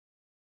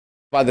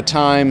By the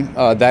time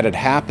that had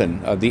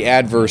happened, the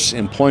adverse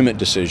employment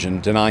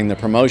decision denying the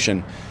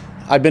promotion,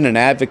 I've been an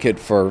advocate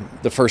for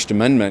the First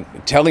Amendment,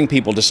 telling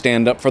people to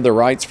stand up for their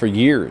rights for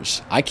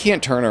years. I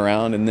can't turn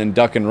around and then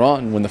duck and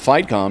run when the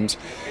fight comes.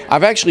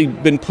 I've actually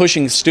been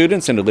pushing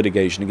students into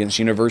litigation against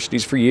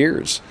universities for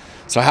years.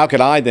 So how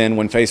could I then,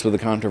 when faced with a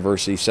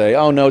controversy, say,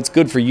 oh no, it's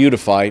good for you to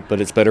fight,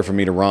 but it's better for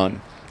me to run?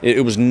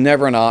 It was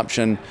never an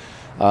option,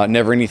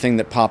 never anything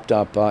that popped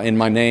up in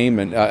my name,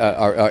 and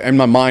in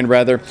my mind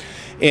rather.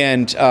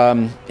 And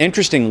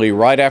interestingly,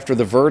 right after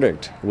the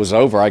verdict was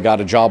over, I got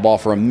a job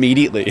offer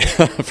immediately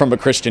from a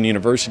Christian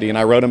university, and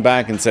I wrote him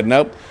back and said,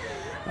 nope,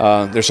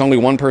 there's only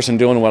one person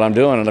doing what I'm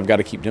doing, and I've got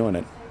to keep doing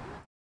it.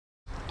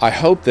 I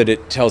hope that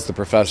it tells the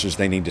professors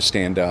they need to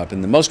stand up,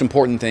 and the most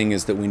important thing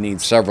is that we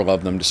need several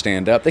of them to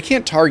stand up. They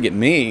can't target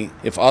me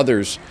if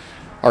others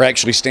are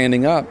actually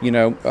standing up. You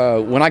know,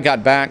 when I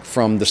got back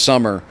from the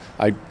summer,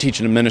 I teach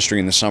in a ministry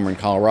in the summer in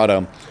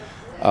Colorado,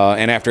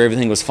 and after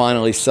everything was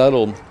finally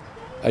settled,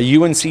 a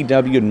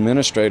UNCW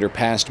administrator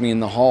passed me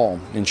in the hall,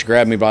 and she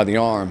grabbed me by the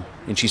arm,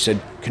 and she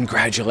said,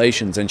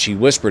 congratulations, and she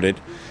whispered it,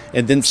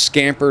 and then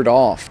scampered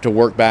off to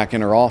work back in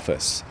her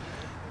office.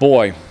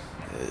 Boy,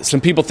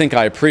 some people think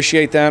I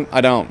appreciate that. I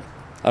don't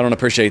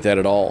appreciate that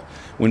at all.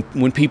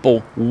 When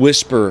people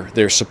whisper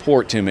their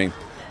support to me,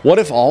 what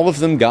if all of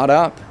them got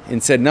up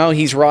and said, no,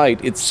 he's right,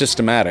 it's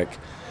systematic?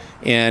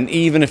 And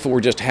even if it were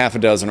just half a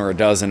dozen or a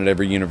dozen at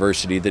every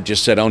university that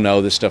just said, oh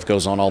no, this stuff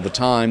goes on all the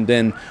time,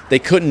 then they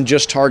couldn't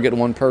just target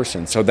one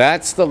person. So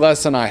that's the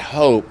lesson I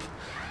hope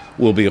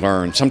will be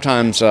learned.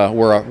 Sometimes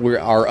we're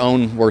our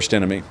own worst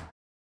enemy.